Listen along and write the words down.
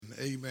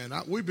Amen.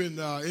 We've been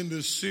in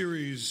this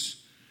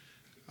series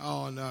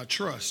on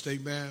trust.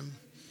 Amen.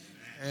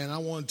 And I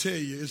want to tell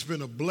you, it's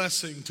been a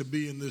blessing to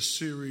be in this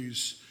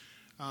series.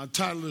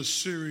 Title of this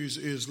series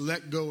is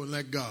Let Go and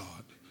Let God.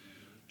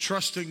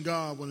 Trusting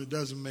God when it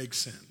doesn't make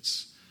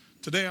sense.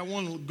 Today I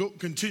want to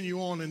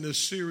continue on in this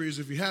series.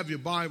 If you have your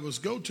Bibles,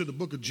 go to the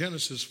book of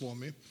Genesis for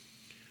me.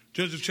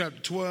 Genesis chapter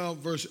 12,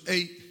 verse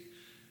 8.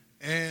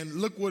 And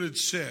look what it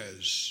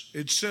says.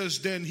 It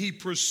says, then he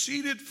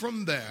proceeded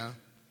from there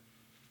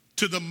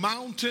to the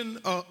mountain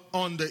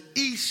on the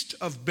east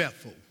of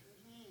Bethel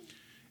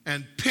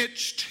and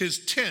pitched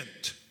his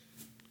tent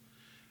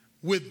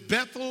with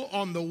Bethel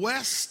on the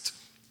west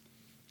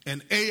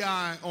and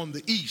Ai on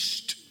the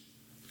east.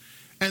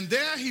 And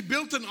there he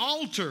built an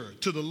altar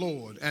to the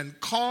Lord and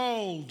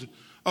called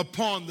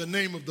upon the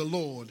name of the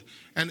Lord.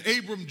 And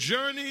Abram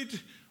journeyed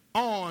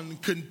on,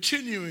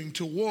 continuing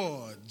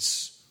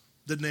towards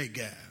the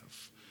Negev.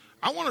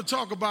 I want to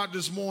talk about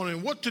this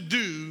morning what to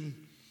do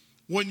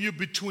when you're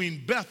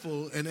between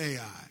Bethel and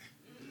Ai.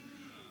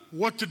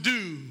 What to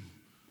do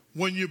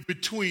when you're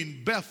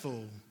between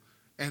Bethel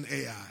and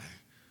Ai.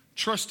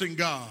 Trusting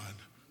God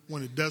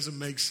when it doesn't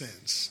make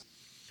sense.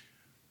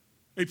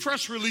 A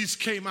press release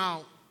came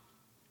out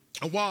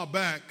a while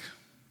back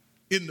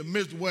in the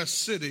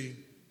Midwest city,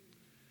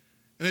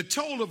 and it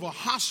told of a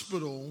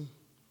hospital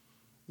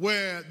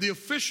where the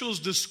officials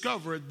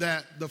discovered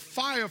that the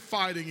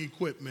firefighting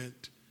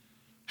equipment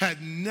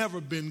had never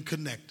been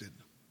connected.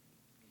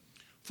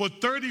 For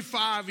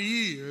 35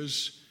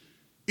 years,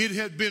 it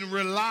had been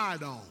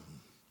relied on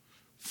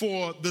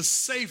for the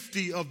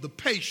safety of the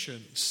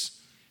patients,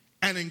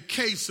 and in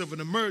case of an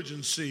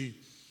emergency,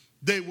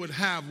 they would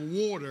have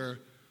water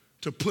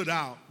to put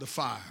out the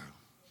fire.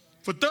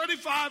 For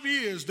 35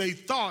 years, they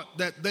thought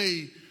that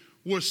they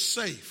were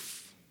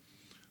safe.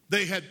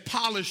 They had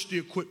polished the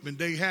equipment.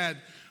 They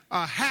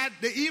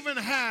even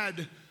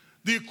had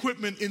the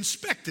equipment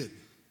inspected.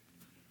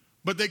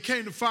 But they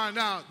came to find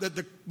out that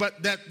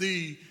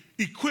the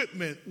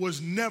equipment was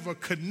never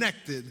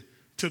connected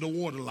to the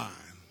water line.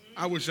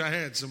 I wish I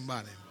had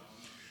somebody.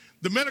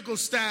 The medical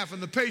staff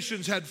and the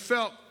patients had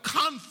felt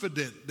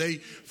confident. They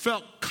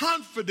felt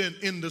confident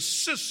in the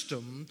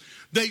system.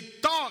 They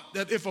thought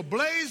that if a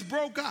blaze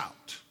broke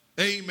out,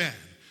 amen,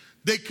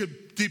 they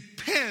could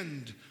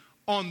depend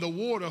on the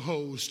water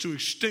hose to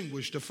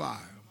extinguish the fire.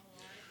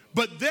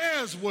 But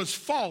theirs was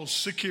false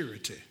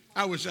security.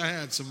 I wish I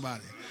had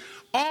somebody.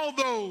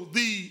 Although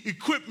the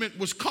equipment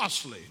was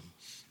costly,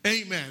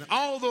 amen,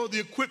 although the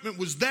equipment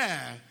was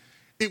there,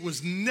 it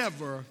was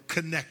never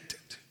connected.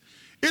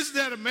 Isn't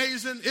that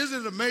amazing?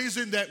 Isn't it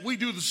amazing that we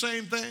do the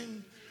same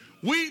thing?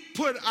 We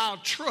put our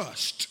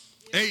trust,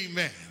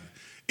 amen,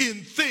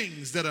 in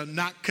things that are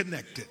not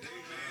connected.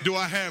 Do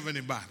I have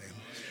anybody?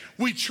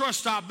 We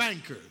trust our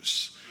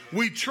bankers.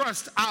 We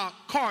trust our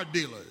car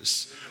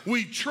dealers.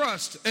 We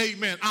trust,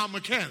 amen, our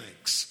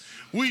mechanics.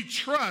 We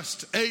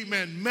trust,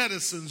 amen,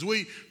 medicines.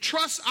 We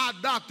trust our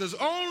doctors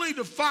only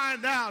to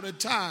find out at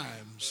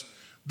times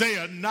they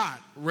are not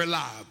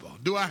reliable.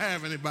 Do I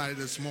have anybody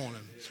this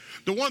morning?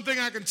 The one thing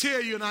I can tell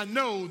you, and I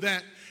know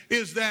that,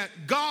 is that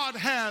God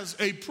has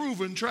a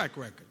proven track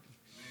record.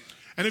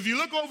 And if you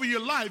look over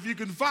your life,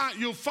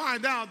 you'll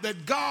find out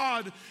that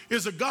God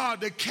is a God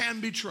that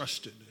can be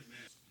trusted.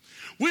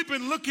 We've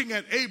been looking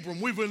at Abram.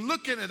 We've been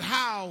looking at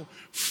how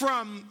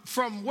from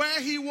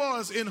where he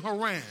was in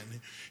Haran.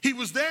 He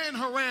was there in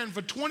Haran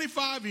for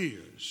 25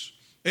 years.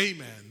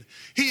 Amen.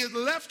 He had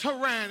left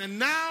Haran, and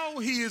now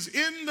he is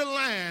in the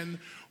land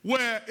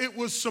where it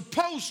was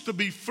supposed to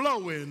be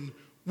flowing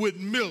with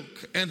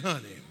milk and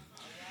honey.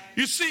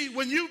 You see,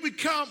 when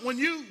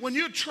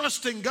you're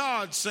trusting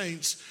God,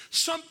 saints,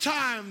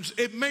 sometimes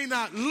it may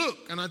not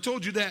look, and I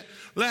told you that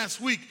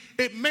last week,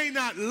 it may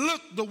not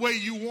look the way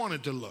you want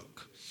it to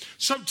look.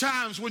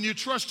 Sometimes when you're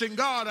trusting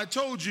God, I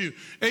told you,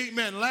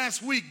 amen,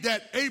 last week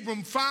that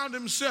Abram found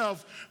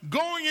himself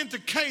going into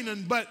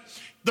Canaan, but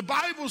the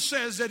Bible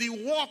says that he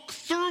walked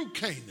through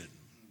Canaan.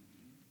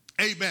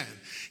 Amen.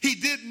 He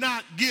did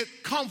not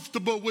get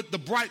comfortable with the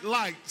bright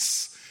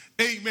lights.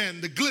 Amen.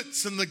 The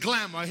glitz and the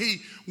glamour.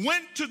 He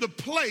went to the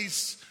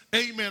place,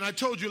 amen, I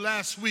told you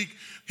last week,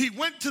 he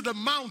went to the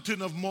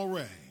mountain of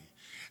Moreh.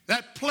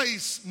 That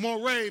place,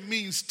 Moreh,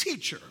 means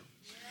teacher.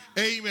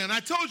 Amen.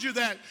 I told you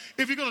that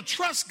if you're going to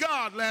trust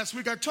God last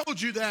week, I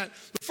told you that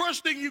the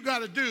first thing you got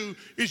to do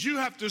is you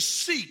have to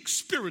seek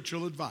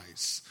spiritual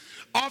advice.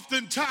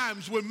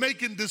 Oftentimes we're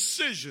making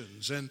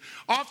decisions, and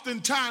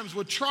oftentimes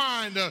we're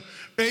trying to,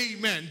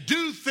 amen,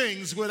 do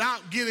things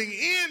without getting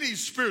any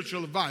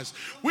spiritual advice.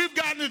 We've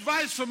gotten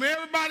advice from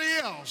everybody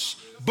else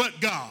but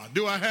God.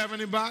 Do I have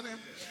anybody?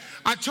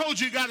 I told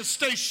you got to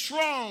stay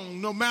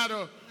strong no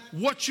matter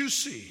what you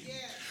see.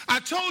 I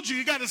told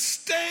you got to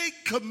stay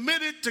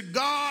committed to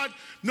God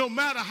no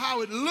matter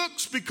how it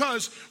looks,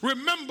 because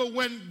remember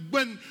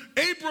when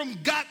Abram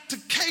got to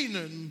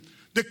Canaan,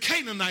 the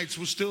Canaanites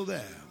were still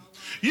there.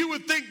 you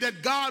would think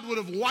that God would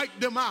have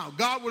wiped them out.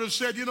 God would have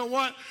said, you know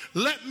what?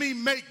 Let me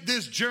make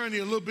this journey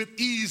a little bit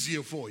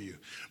easier for you.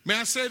 May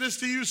I say this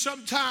to you?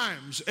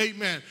 Sometimes,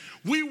 amen,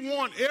 we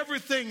want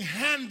everything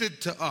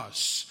handed to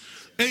us,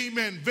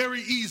 amen,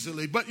 very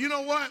easily. But you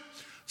know what?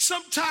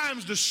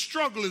 Sometimes the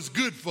struggle is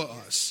good for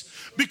us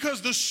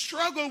because the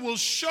struggle will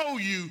show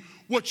you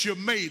what you're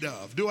made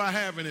of. Do I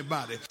have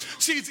anybody?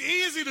 See, it's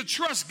easy to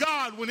trust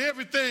God when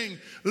everything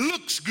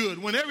looks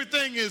good, when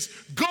everything is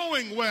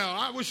going well.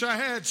 I wish I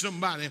had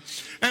somebody.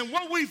 And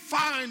what we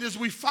find is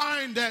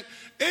that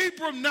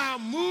Abram now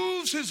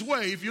moves his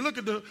way. If you look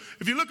at the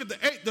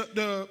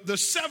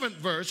 7th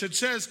verse, it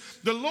says,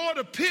 the Lord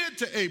appeared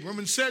to Abram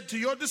and said, to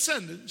your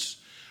descendants,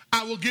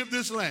 I will give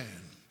this land.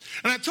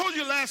 And I told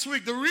you last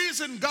week, the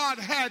reason God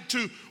had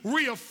to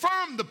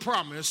reaffirm the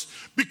promise,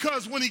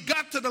 because when he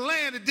got to the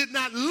land, it did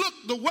not look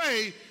the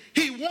way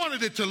he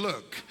wanted it to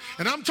look.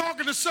 And I'm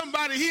talking to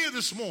somebody here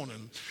this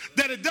morning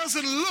that it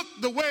doesn't look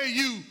the way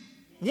you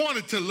want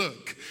it to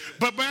look.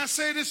 But may I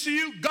say this to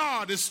you?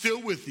 God is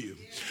still with you.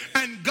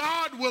 And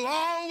God will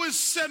always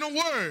send a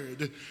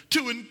word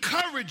to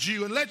encourage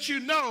you and let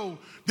you know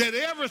that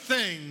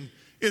everything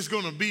is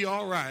going to be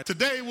all right.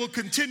 Today we'll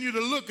continue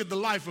to look at the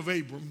life of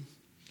Abram.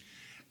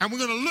 And we're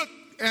going to look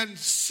and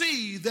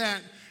see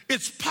that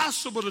it's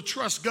possible to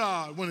trust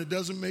God when it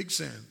doesn't make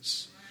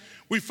sense.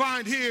 We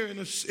find here in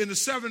the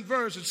 7th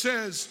verse, it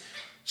says,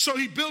 so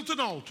he built an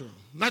altar.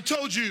 And I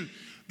told you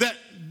that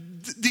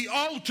the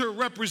altar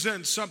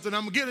represents something.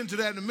 I'm going to get into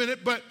that in a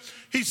minute. But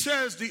he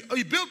says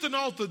he built an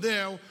altar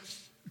there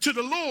to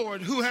the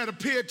Lord who had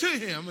appeared to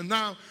him. And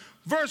now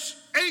verse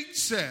 8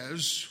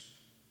 says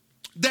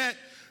that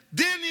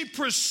then he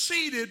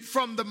proceeded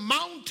from the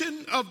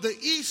mountain of the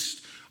east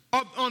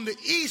on the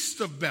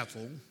east of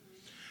Bethel,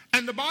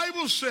 and the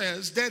Bible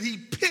says that he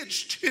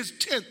pitched his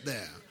tent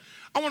there.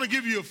 I want to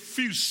give you a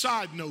few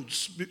side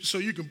notes so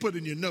you can put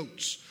in your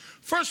notes.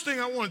 First thing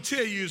I want to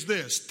tell you is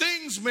this: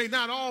 things may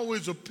not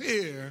always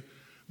appear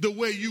the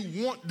way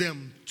you want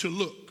them to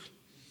look,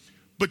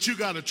 but you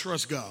got to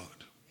trust God.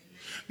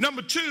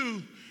 Number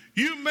two,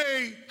 you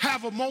may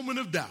have a moment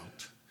of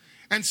doubt.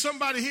 And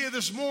somebody here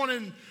this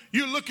morning,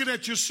 you're looking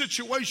at your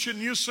situation,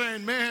 you're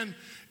saying, man,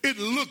 it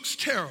looks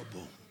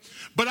terrible.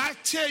 But I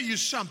tell you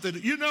something,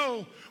 you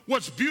know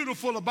what's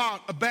beautiful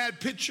about a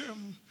bad picture?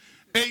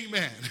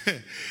 Amen.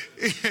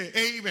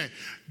 Amen.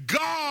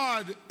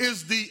 God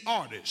is the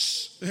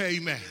artist.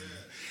 Amen.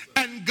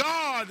 And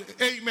God,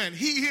 amen,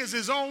 he is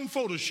his own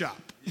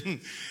Photoshop.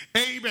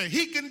 Amen.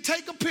 He can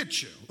take a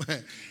picture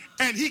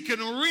and he can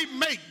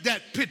remake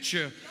that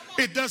picture.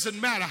 It doesn't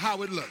matter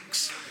how it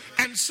looks.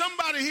 And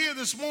somebody here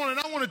this morning,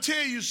 I want to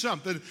tell you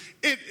something.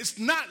 It's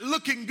not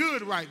looking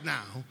good right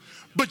now.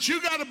 But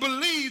you got to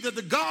believe that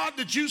the God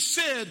that you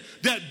said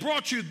that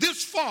brought you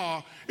this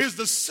far is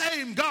the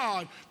same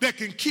God that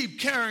can keep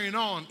carrying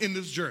on in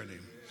this journey.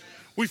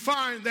 We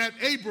find that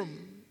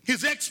Abram,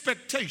 his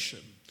expectation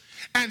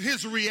and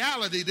his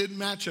reality didn't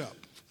match up.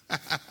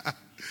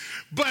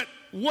 But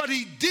what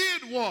he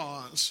did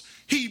was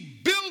he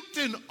built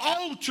an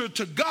altar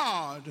to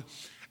God,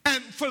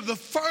 and for the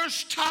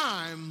first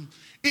time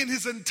in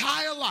his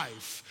entire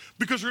life,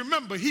 because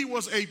remember, he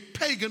was a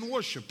pagan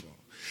worshiper.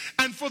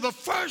 And for the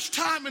first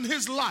time in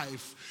his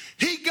life,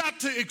 he got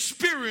to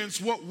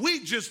experience what we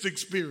just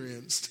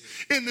experienced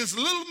in this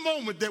little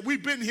moment that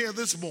we've been here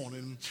this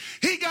morning.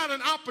 He got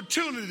an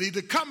opportunity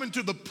to come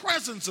into the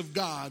presence of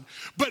God,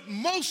 but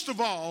most of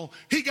all,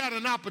 he got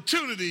an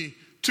opportunity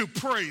to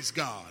praise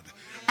God.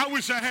 I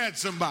wish I had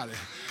somebody.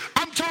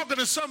 I'm talking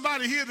to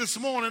somebody here this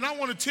morning. I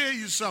want to tell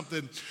you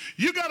something.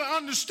 You got to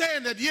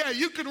understand that, yeah,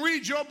 you can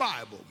read your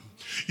Bible.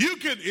 You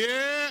can,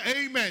 yeah,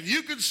 amen.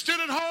 You can sit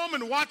at home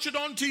and watch it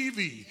on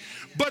TV.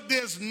 But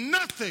there's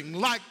nothing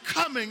like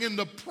coming in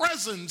the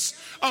presence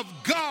of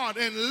God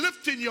and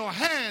lifting your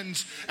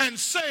hands and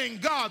saying,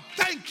 God,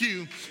 thank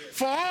you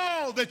for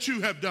all that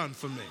you have done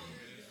for me.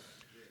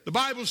 The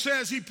Bible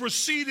says he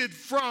proceeded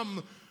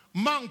from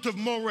Mount of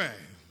Moriah.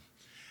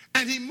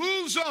 And he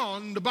moves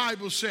on, the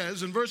Bible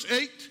says in verse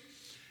 8,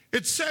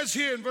 it says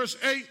here in verse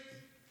 8,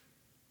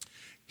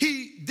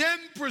 he then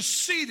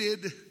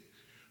proceeded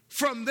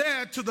from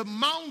there to the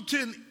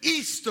mountain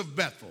east of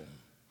Bethel.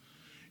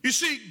 You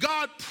see,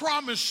 God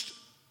promised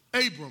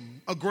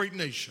Abram a great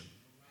nation.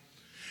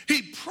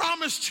 He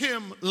promised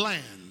him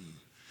land.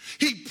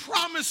 He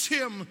promised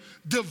him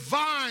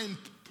divine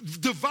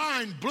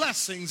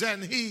blessings,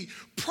 and he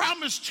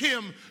promised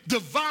him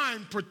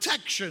divine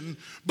protection.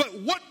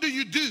 But what do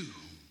you do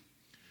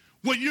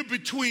when you're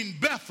between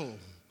Bethel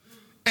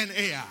and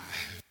Ai?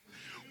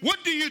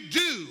 What do you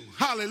do,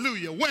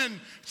 hallelujah,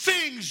 when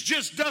things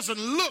just doesn't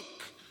look,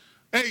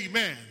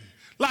 amen,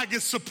 like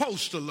it's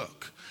supposed to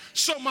look?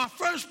 So my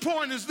first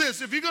point is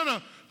this: if you're going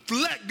to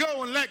let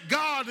go and let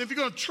God, if you're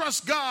going to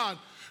trust God,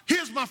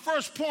 here's my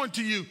first point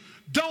to you: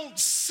 don't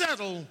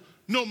settle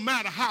no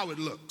matter how it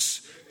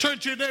looks. Turn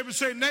to your neighbor and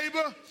say,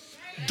 neighbor,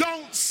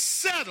 don't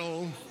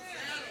settle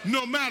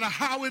no matter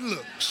how it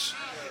looks.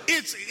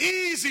 It's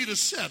easy to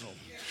settle.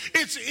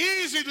 It's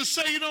easy to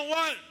say, you know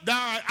what?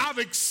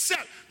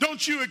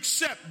 Don't you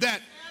accept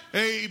that?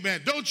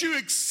 Amen. Don't you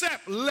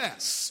accept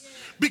less?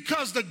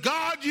 Because the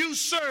God you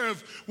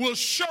serve will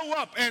show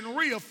up and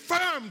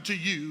reaffirm to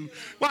you,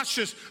 watch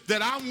this,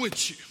 that I'm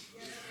with you.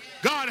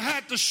 God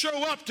had to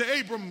show up to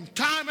Abram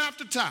time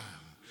after time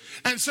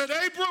and said,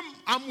 Abram,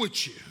 I'm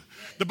with you.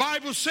 The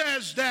Bible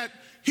says that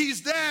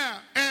he's there,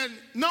 and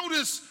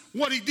notice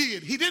what he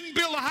did. He didn't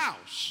build a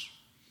house.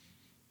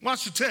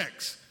 Watch the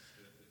text.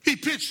 He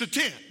pitched a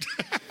tent.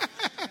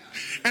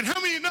 And how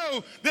many of you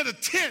know that a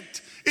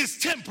tent is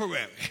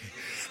temporary?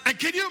 And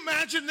can you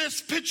imagine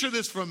this? Picture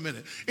this for a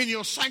minute in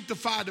your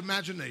sanctified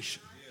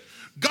imagination.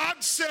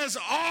 God says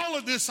all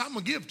of this I'm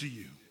going to give to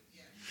you.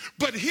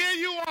 But here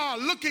you are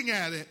looking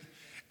at it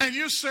and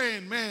you're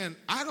saying, man,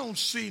 I don't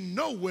see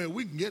nowhere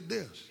we can get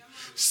this.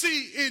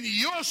 See, in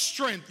your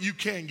strength, you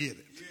can't get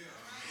it.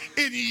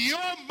 In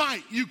your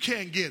might, you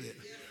can't get it.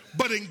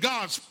 But in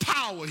God's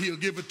power, he'll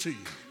give it to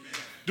you.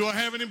 Do I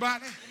have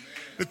anybody?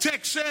 The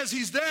text says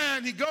he's there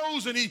and he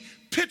goes and he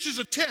pitches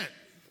a tent.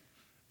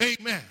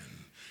 Amen.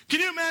 Can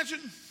you imagine?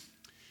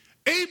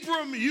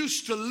 Abram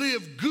used to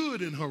live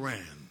good in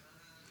Haran.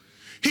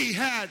 He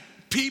had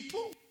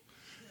people,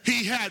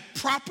 he had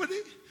property,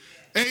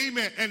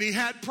 amen, and he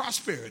had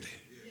prosperity.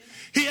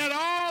 He had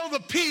all the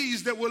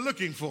P's that we're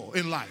looking for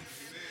in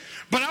life.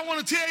 But I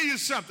want to tell you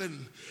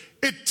something.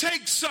 It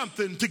takes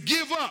something to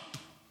give up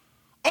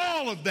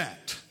all of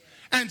that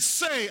and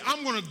say,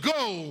 I'm going to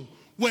go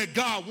where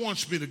God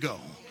wants me to go.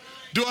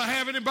 Do I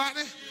have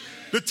anybody?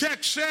 The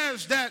text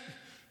says that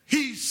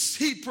he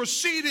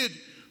proceeded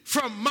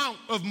from Mount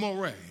of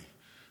Moreh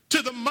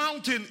to the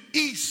mountain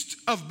east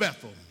of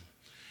Bethel,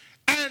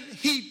 and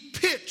he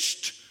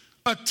pitched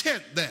a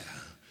tent there.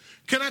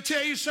 Can I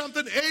tell you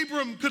something?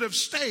 Abram could have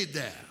stayed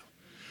there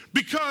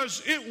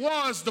because it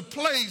was the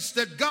place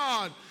that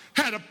God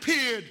had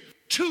appeared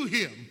to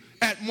him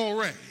at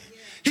Moreh.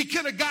 He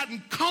could have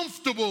gotten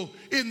comfortable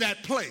in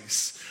that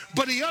place,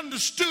 but he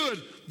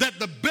understood that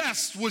the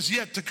best was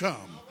yet to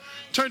come.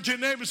 Turn to your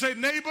neighbor and say,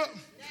 neighbor,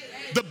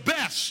 the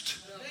best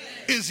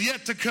is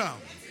yet to come.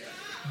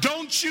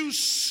 Don't you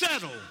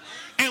settle.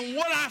 And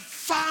what I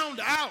found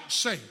out,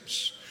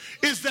 saints,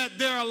 is that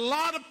there are a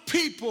lot of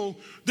people,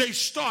 they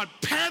start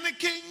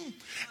panicking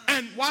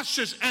and watch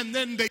this, and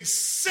then they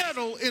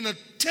settle in a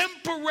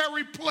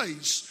temporary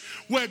place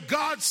where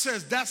God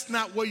says that's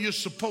not where you're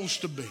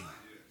supposed to be.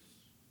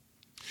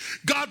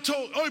 God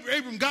told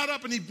Abram, got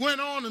up and he went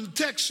on, and the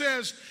text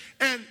says,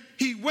 and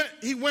he went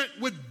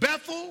with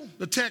Bethel,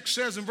 the text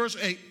says in verse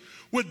 8,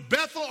 with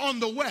Bethel on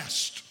the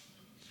west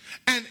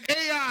and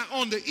Ai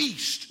on the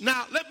east.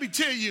 Now, let me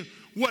tell you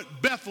what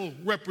Bethel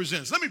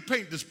represents. Let me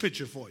paint this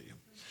picture for you.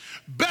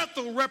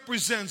 Bethel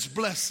represents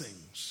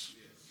blessings.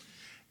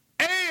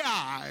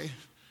 Ai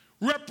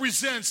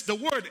represents, the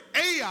word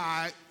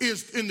Ai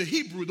is, in the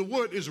Hebrew, the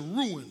word is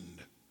ruined.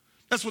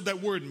 That's what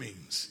that word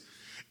means.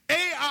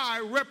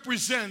 Ai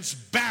represents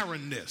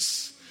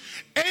barrenness.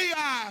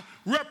 Ai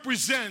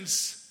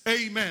represents,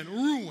 amen,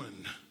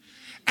 ruin.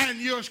 And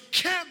you're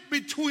camped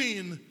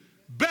between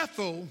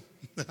Bethel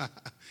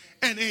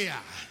and Ai.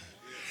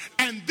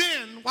 And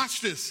then,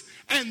 watch this,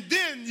 and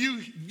then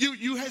you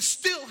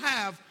still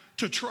have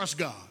to trust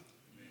God.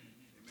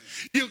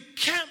 You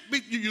can't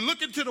be, you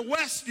look into the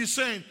west, you're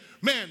saying,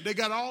 man, they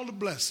got all the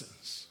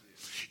blessings.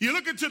 You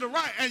look into the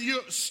right and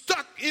you're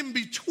stuck in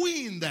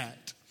between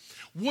that.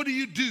 What do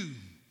you do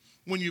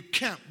when you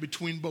camp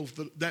between both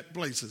that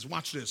places?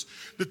 Watch this.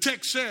 The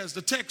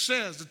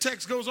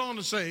text goes on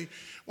to say,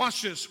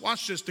 watch this.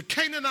 The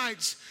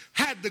Canaanites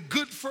had the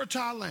good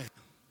fertile land.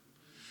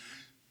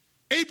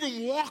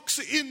 Abram walks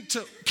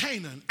into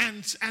Canaan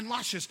and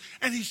watch this,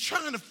 and he's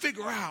trying to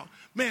figure out,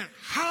 man,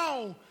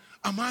 how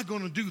am I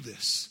going to do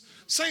this?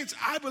 Saints,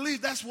 I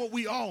believe that's what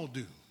we all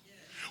do.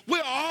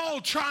 We're all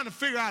trying to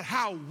figure out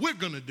how we're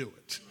going to do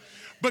it.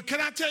 But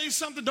can I tell you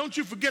something? Don't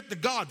you forget the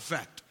God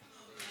factor.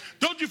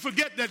 Don't you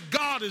forget that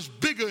God is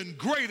bigger and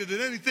greater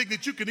than anything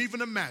that you can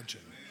even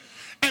imagine.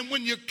 And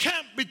when you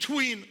camp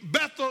between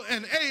Bethel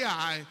and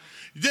Ai,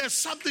 there's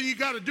something you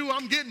got to do.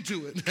 I'm getting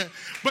to it.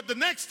 But the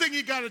next thing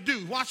you got to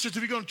do, watch this,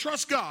 if you're going to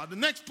trust God, the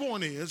next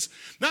point is,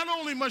 not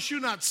only must you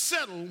not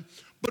settle,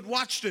 but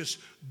watch this,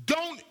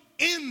 don't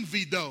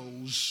envy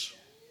those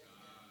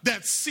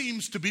that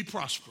seems to be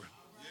prospering.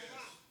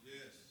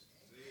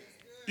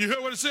 You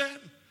heard what it said?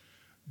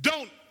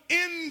 Don't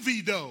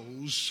envy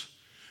those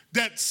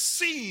that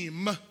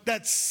seem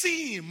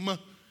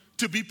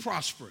to be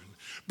prospering.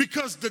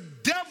 Because the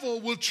devil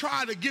will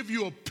try to give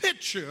you a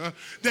picture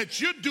that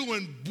you're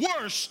doing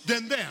worse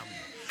than them.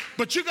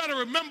 But you got to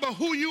remember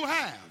who you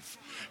have.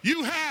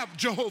 You have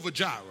Jehovah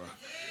Jireh.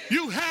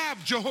 You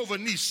have Jehovah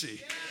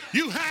Nisi.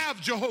 You have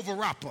Jehovah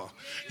Rapha.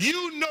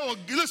 You know,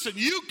 listen,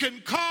 you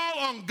can call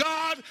on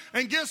God,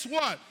 and guess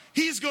what?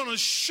 He's going to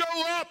show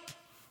up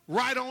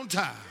right on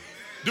time.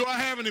 Do I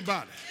have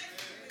anybody?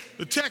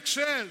 The text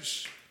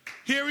says,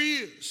 here he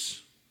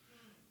is.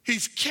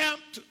 He's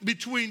camped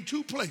between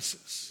two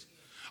places,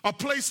 a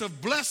place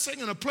of blessing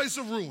and a place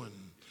of ruin.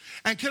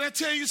 And can I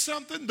tell you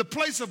something? The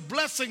place of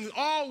blessing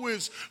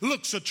always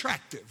looks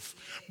attractive.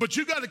 But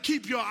you got to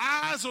keep your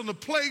eyes on the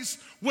place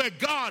where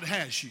God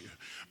has you.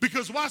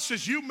 Because watch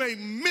this, you may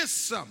miss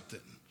something.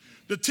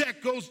 The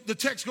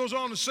text goes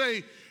on to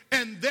say,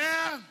 and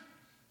there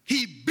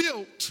he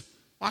built,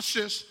 watch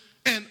this,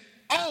 an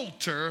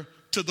altar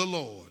to the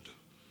Lord.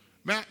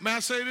 May I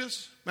say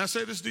this? May I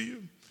say this to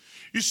you?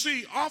 You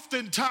see,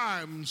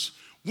 oftentimes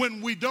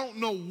when we don't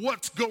know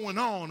what's going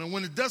on and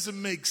when it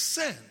doesn't make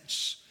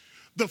sense,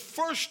 the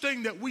first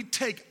thing that we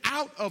take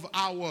out of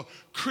our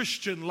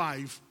Christian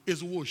life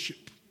is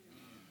worship.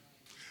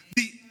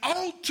 The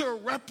altar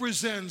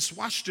represents,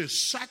 watch this,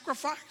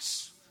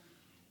 sacrifice,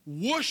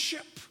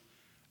 worship,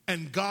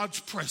 and God's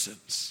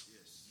presence.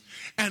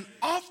 And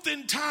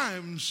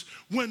oftentimes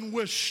when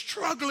we're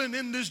struggling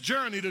in this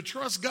journey to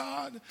trust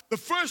God, the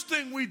first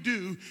thing we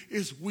do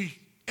is we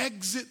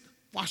exit,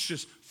 watch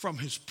this, from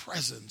his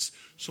presence.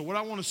 So what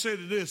I want to say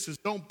to this is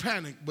don't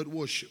panic, but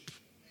worship.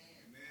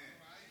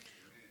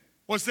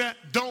 What's that?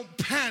 Don't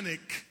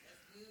panic,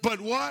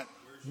 but what?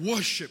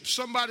 Worship.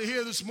 Somebody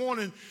here this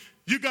morning,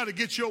 you got to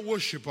get your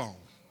worship on.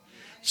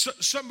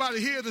 Somebody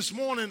here this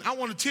morning, I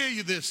want to tell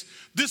you this.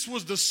 This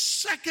was the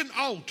second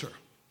altar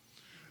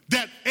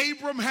that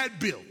Abram had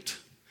built.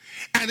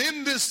 And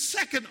in this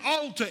second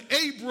altar,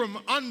 Abram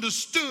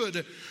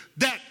understood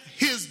that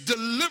his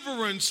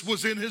deliverance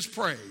was in his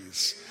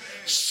praise.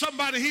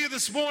 Somebody here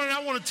this morning,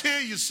 I want to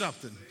tell you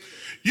something.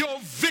 Your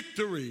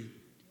victory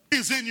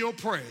is in your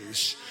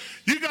praise.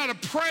 You got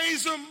to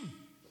praise him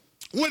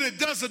when it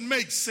doesn't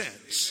make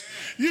sense.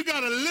 You got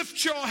to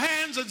lift your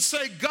hands and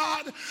say,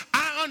 God,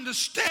 I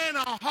understand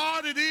how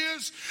hard it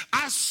is.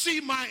 I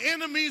see my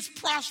enemies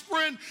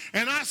prospering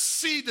and I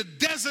see the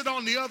desert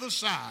on the other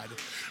side.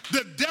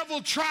 The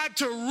devil tried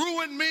to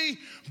ruin me,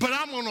 but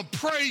I'm going to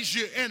praise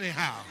you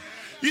anyhow.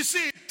 You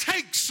see, it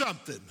takes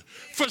something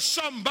for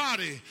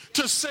somebody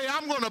to say,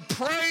 I'm going to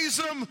praise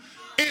him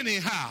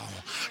anyhow.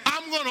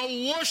 I'm going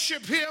to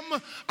worship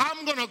him.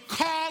 I'm going to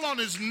call on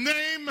his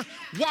name.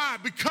 Why?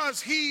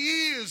 Because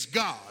he is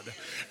God.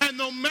 And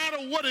no matter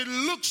what it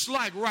looks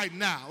like right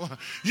now,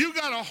 you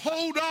got to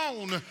hold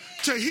on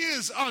to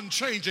his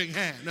unchanging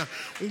hand.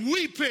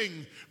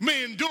 Weeping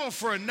may endure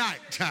for a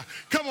night.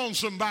 Come on,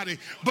 somebody.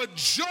 But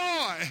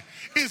joy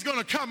is going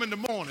to come in the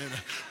morning.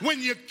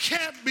 When you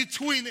camp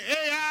between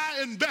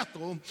Ai and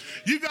Bethel,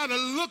 you got to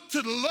look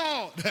to the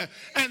Lord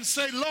and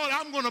say, Lord,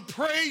 I'm going to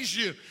praise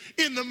you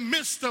in the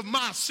midst of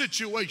my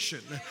situation.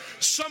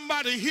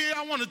 Somebody here,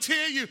 I want to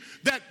tell you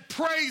that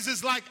praise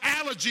is like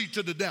allergy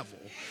to the devil.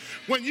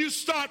 When you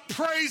start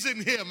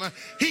praising him,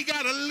 he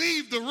got to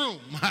leave the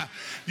room.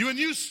 When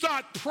you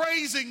start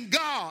praising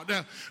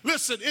God,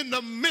 listen, in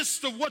the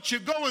midst of what you're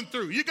going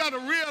through, you got to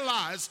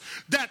realize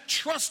that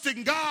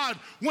trusting God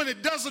when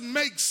it doesn't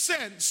make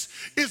sense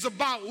is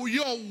about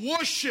your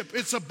worship.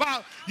 It's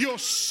about your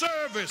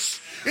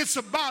service. It's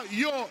about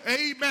your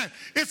amen.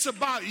 It's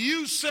about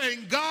you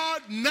saying,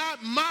 God,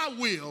 not my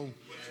will,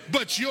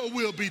 but your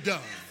will be done.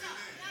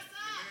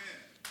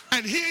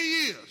 And here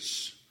he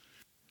is.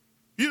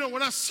 You know,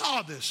 when I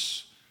saw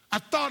this, I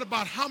thought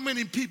about how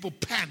many people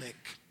panic.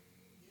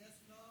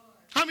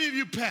 How many of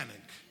you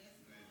panic?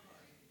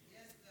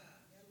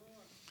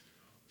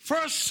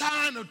 First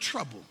sign of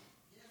trouble.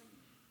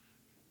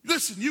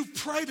 Listen, you've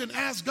prayed and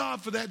asked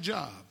God for that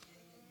job.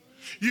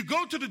 You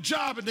go to the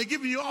job and they're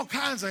giving you all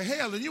kinds of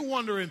hell and you're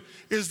wondering,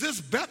 is this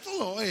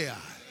Bethel or Ai?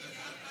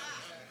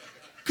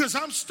 Because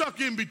I'm stuck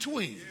in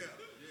between.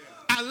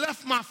 I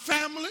left my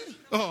family.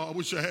 Oh, I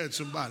wish I had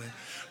somebody.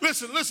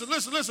 Listen.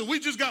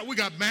 We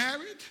got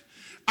married.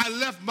 I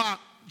left my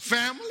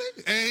family.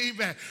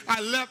 Amen. I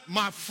left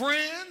my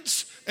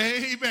friends.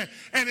 Amen.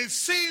 And it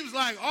seems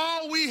like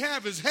all we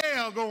have is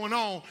hell going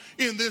on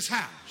in this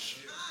house.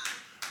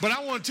 But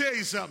I want to tell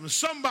you something.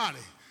 Somebody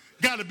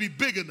got to be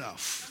big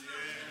enough.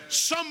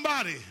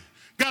 Somebody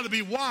got to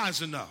be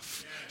wise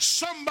enough.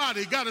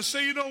 Somebody got to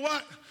say, you know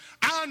what?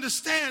 I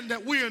understand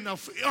that we're in an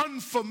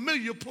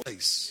unfamiliar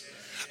place.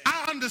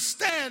 I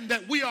understand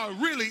that we are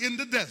really in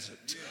the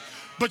desert.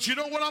 But you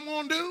know what I'm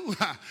going to do?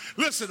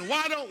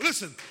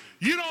 Listen,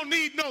 you don't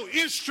need no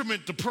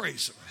instrument to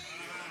praise him.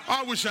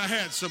 I wish I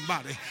had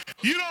somebody.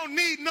 You don't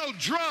need no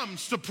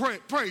drums to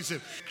praise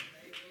him.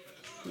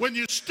 When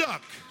you're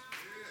stuck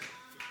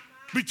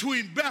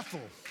between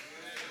Bethel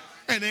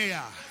and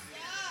Ai,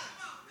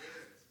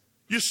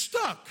 you're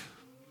stuck.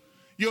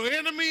 Your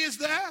enemy is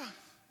there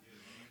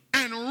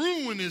and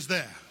ruin is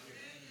there.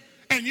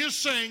 And you're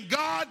saying,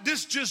 God,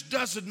 this just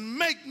doesn't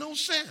make no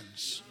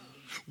sense.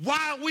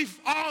 Why are we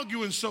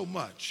arguing so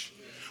much?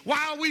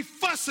 Why are we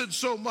fussing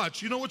so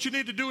much? You know what you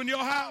need to do in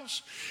your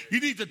house? You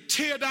need to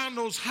tear down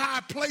those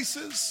high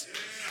places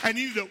and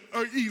you need to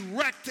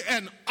erect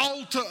an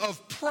altar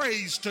of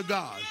praise to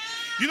God.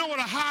 You know what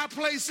a high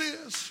place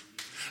is?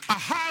 A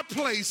high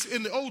place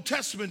in the Old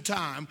Testament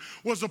time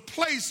was a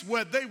place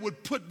where they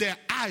would put their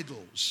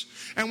idols.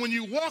 And when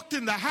you walked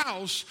in the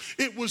house,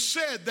 it was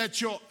said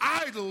that your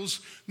idols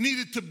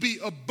needed to be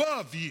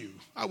above you.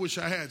 I wish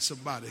I had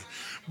somebody.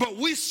 But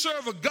we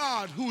serve a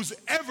God who's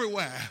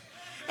everywhere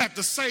at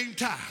the same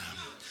time.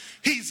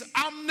 He's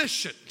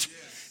omniscient.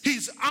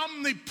 He's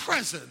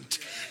omnipresent.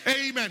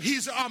 Amen.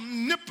 He's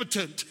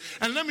omnipotent.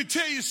 And let me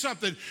tell you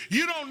something.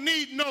 You don't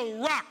need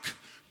no rock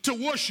to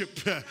worship.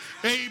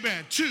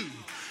 Amen. Too.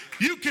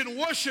 You can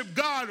worship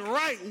God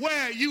right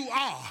where you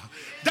are.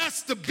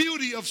 That's the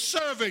beauty of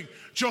serving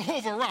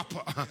Jehovah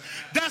Rapha.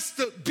 That's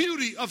the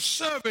beauty of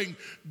serving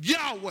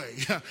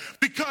Yahweh,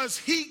 because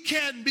he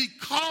can be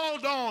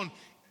called on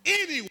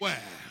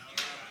anywhere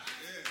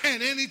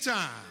and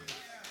anytime.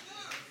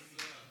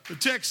 The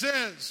text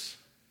says,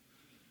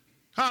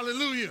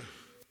 hallelujah,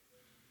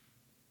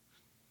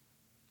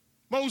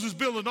 Moses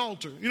built an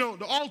altar. You know,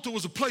 the altar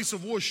was a place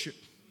of worship.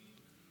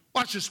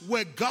 Watch this,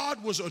 where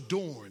God was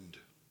adorned.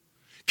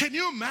 Can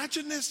you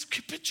imagine this?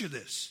 Picture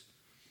this.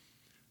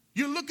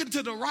 You're looking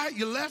to the right,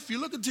 your left,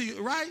 you're looking to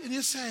your right, and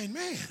you're saying,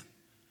 man,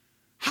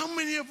 how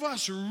many of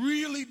us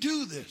really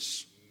do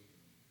this?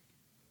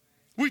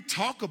 We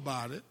talk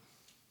about it,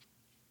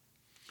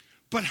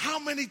 but how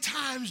many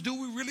times do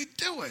we really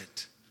do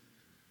it?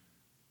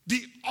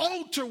 The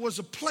altar was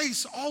a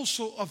place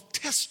also of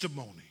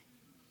testimony.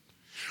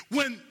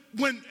 When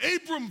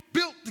Abram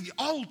built the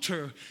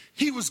altar,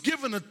 he was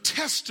given a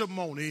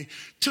testimony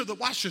to the,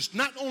 watch this,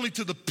 not only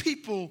to the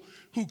people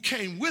who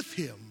came with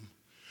him,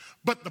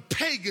 but the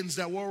pagans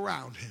that were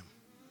around him.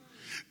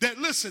 That,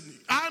 listen,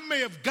 I may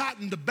have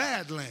gotten the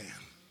bad land.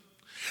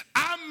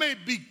 I may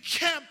be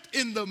camped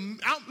in the,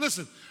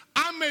 listen,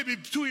 I may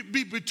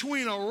be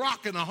between a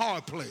rock and a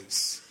hard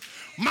place.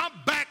 My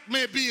back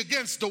may be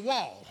against the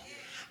wall.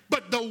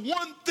 But the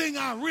one thing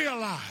I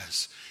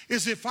realize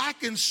is if I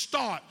can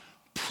start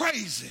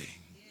praising,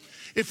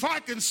 if I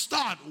can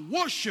start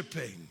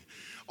worshiping,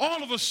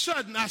 all of a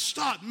sudden I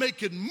start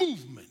making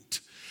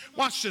movement.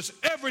 Watch this.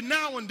 Every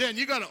now and then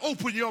you got to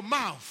open your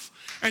mouth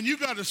and you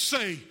got to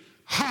say,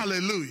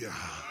 hallelujah.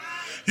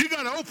 You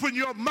got to open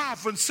your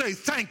mouth and say,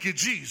 thank you,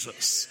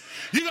 Jesus.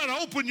 You got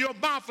to open your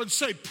mouth and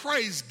say,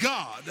 praise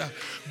God.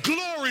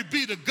 Glory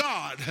be to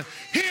God.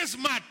 Here's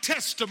my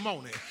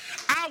testimony.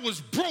 I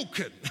was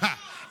broken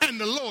and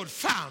the Lord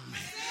found me.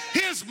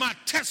 Here's my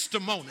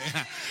testimony.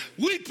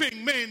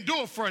 Weeping may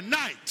endure for a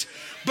night,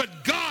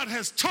 but God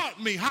has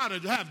taught me how to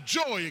have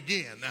joy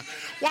again.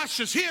 Watch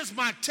this. Here's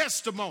my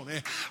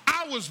testimony.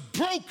 I was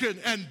broken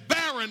and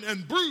barren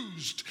and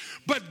bruised,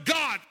 but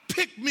God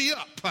picked me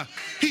up.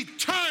 He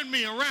turned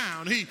me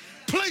around. He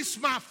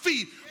placed my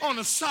feet on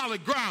a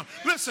solid ground.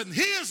 Listen,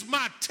 here's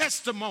my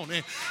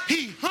testimony.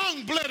 He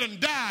hung, bled,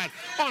 and died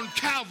on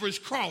Calvary's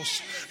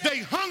cross. They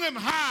hung him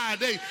high.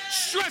 They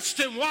stretched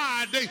him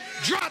wide. They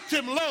dropped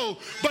him low.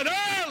 But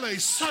early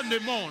Sunday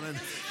morning,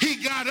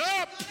 he got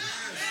up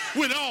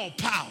with all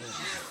power.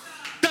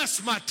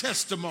 That's my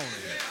testimony.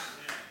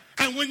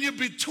 And when you're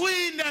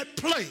between that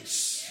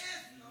place,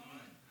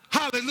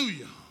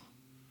 hallelujah,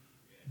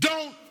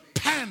 don't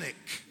panic.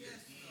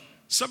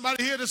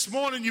 Somebody here this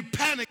morning, you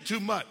panic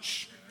too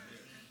much.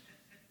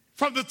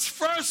 From the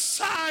first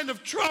sign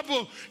of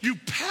trouble, you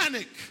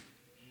panic.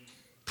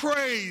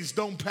 Praise,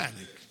 don't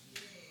panic.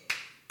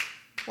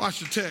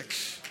 Watch the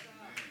text.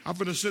 I'm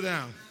going to sit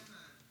down.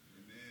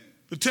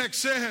 The text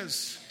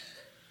says,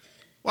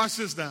 watch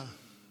this now.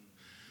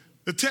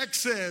 The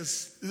text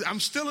says, I'm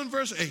still in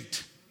verse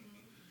 8.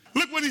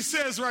 Look what he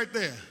says right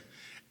there.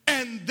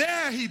 And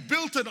there he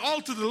built an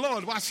altar to the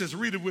Lord. Watch this,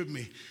 read it with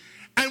me.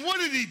 And what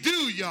did he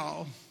do,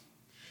 y'all?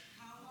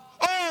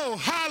 Oh,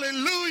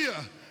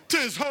 hallelujah to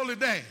his holy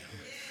name.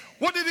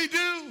 What did he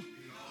do?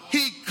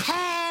 He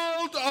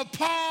called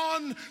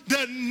upon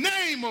the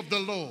name of the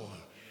Lord.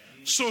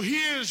 So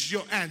here's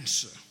your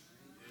answer.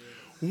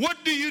 What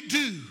do you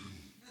do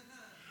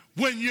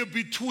when you're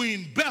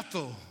between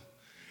Bethel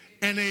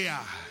and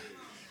Ai?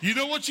 You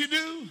know what you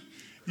do?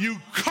 You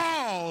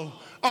call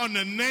on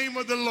the name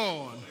of the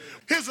Lord.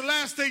 Here's the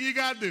last thing you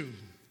got to do.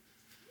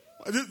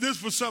 This is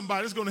for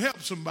somebody. It's going to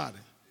help somebody.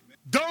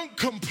 Don't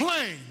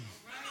complain.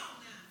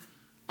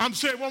 I'm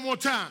saying it one more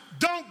time.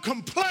 Don't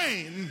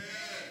complain,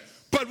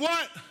 but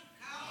what?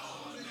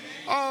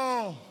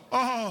 Oh,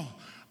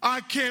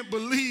 I can't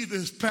believe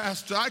this,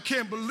 Pastor. I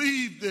can't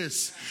believe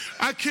this.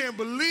 I can't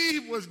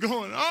believe what's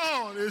going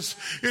on. It's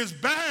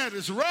bad.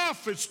 It's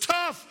rough. It's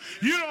tough.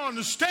 You don't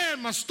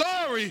understand my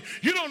story.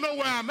 You don't know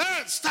where I'm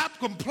at. Stop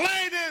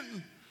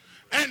complaining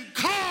and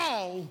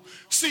call.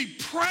 See,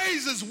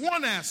 praise is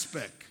one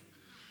aspect,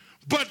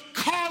 but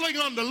calling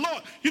on the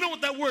Lord. You know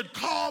what that word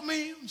call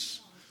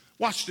means?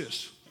 Watch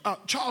this.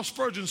 Charles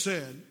Spurgeon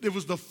said it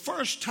was the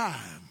first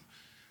time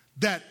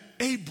that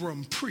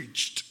Abram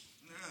preached.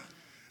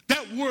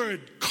 That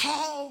word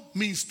call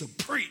means to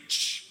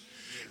preach.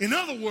 In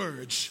other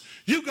words,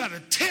 you got to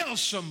tell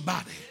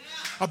somebody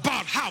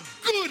about how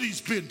good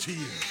he's been to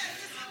you.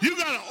 You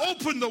got to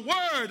open the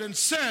word and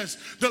says,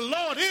 the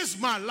Lord is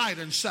my light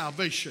and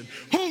salvation.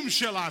 Whom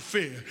shall I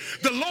fear?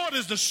 The Lord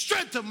is the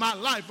strength of my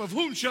life. Of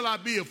whom shall I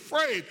be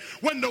afraid?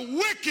 When the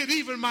wicked,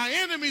 even my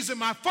enemies and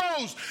my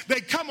foes,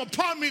 they come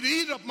upon me to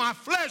eat up my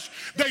flesh,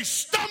 they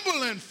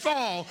stumble and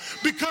fall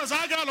because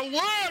I got a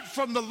word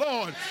from the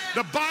Lord.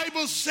 The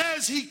Bible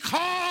says he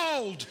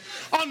called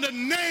on the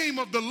name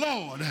of the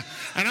Lord.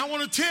 And I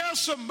want to tell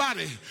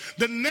somebody,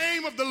 the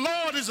name of the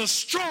Lord is a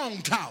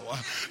strong tower.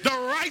 The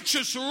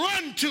righteous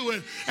run to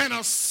it and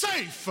are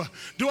safe.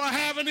 Do I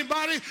have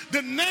anybody?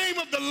 The name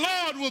of the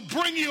Lord will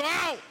bring you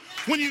out.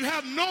 When you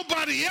have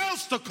nobody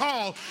else to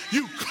call,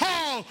 you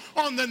call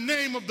on the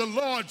name of the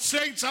Lord.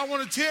 Saints, I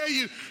want to tell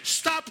you,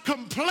 stop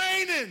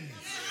complaining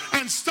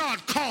and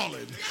start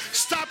calling.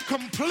 Stop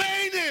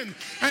complaining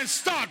and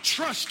start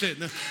trusting.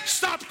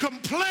 Stop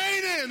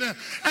complaining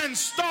and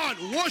start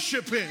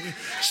worshiping.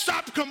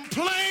 Stop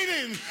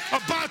complaining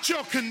about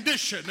your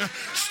condition.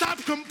 Stop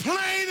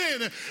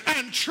complaining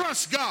and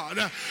trust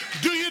God.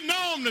 Do you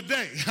know him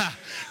today?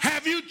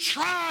 Have you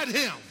tried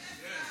him?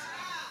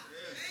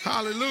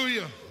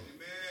 Hallelujah.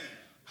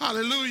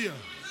 Hallelujah.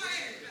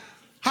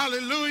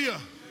 Hallelujah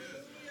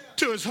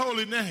to his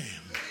holy name.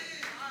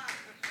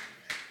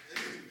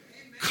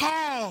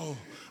 Call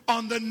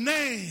on the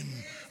name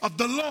of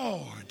the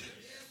Lord.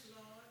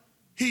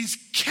 He's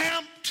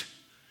camped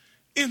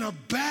in a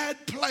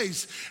bad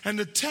place. And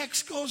the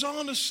text goes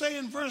on to say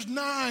in verse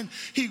 9,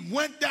 he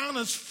went down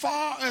as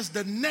far as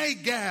the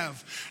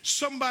Negev.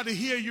 Somebody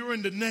here, you're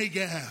in the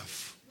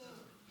Negev.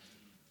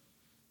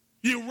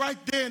 You're right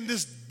there in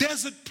this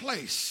desert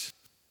place.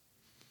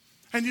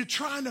 And you're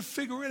trying to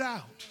figure it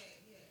out.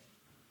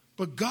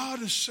 But God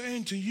is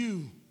saying to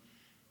you,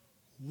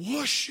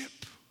 worship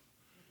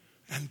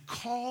and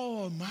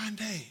call on my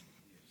name.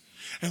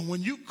 And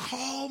when you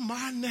call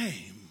my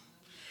name,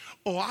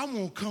 I'm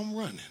going to come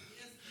running.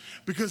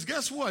 Because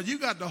guess what? You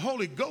got the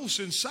Holy Ghost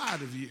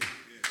inside of you.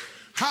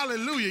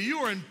 Hallelujah. You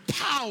are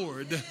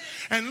empowered.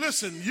 And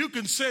listen, you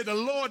can say the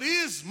Lord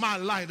is my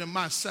light and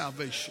my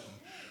salvation.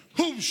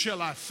 Whom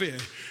shall I fear?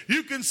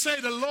 You can say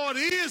the Lord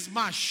is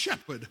my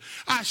shepherd.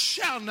 I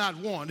shall not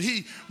want.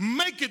 He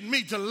maketh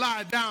me to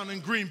lie down in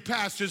green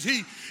pastures.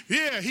 He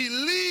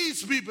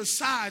leads me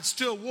beside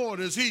still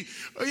waters.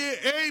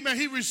 Amen.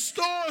 He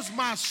restores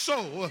my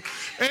soul.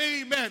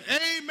 Amen.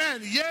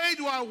 Amen. Yea,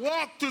 do I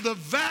walk through the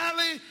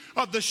valley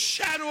of the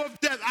shadow of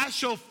death, I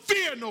shall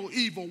fear no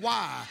evil.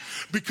 Why?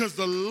 Because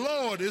the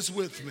Lord is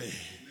with me.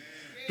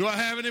 Do I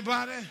have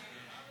anybody?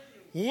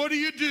 What do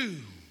you do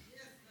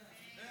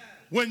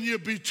when you're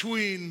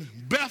between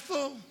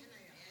Bethel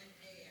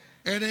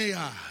and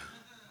Ai?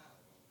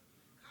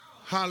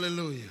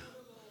 Hallelujah.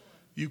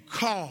 You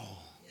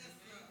call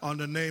on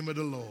the name of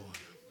the Lord.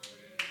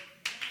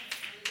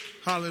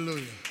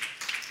 Hallelujah.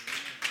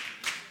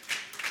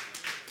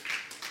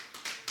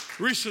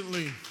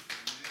 Recently,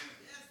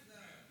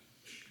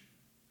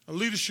 a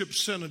leadership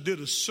center did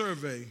a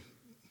survey,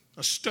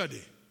 a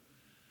study,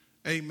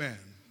 amen,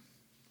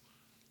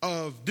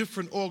 of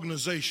different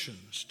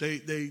organizations.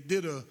 They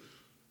did a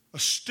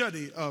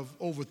study of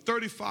over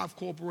 35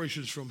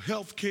 corporations, from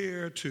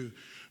healthcare to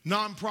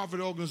nonprofit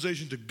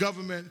organizations to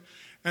government.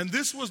 And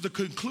this was the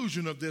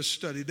conclusion of this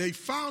study. They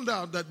found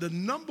out that the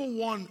number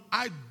one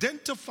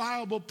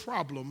identifiable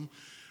problem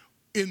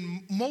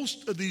in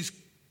most of these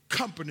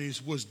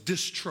companies was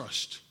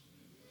distrust.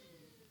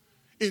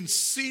 In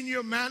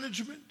senior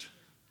management,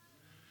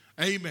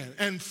 amen.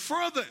 And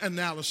further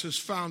analysis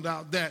found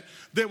out that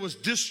there was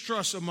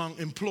distrust among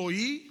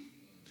employees,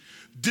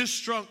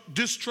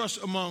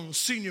 distrust among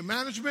senior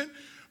management,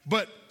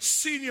 but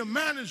senior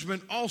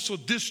management also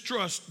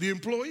distrust the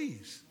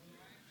employees.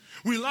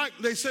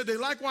 They said they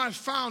likewise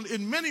found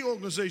in many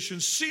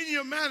organizations,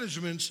 senior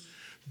managements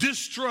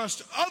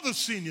distrust other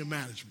senior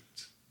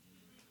management.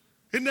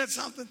 Isn't that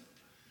something?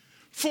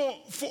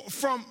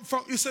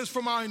 It says,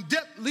 from our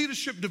in-depth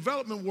leadership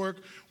development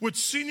work with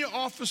senior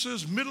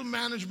officers, middle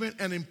management,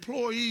 and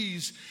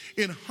employees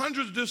in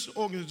hundreds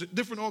of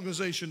different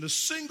organizations, the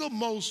single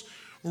most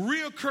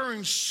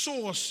reoccurring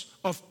source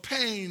of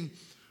pain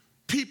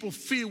people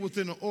feel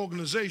within an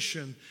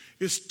organization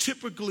is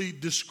typically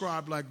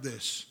described like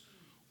this: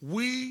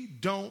 we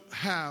don't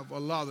have a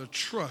lot of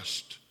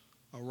trust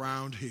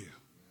around here.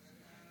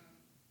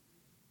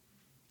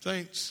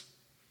 Saints,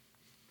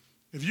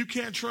 if you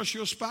can't trust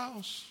your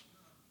spouse,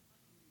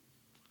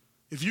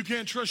 if you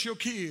can't trust your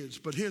kids,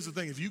 but here's the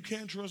thing, if you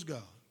can't trust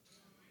God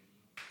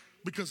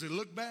because it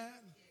looked bad,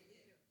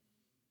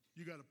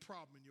 you got a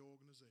problem in your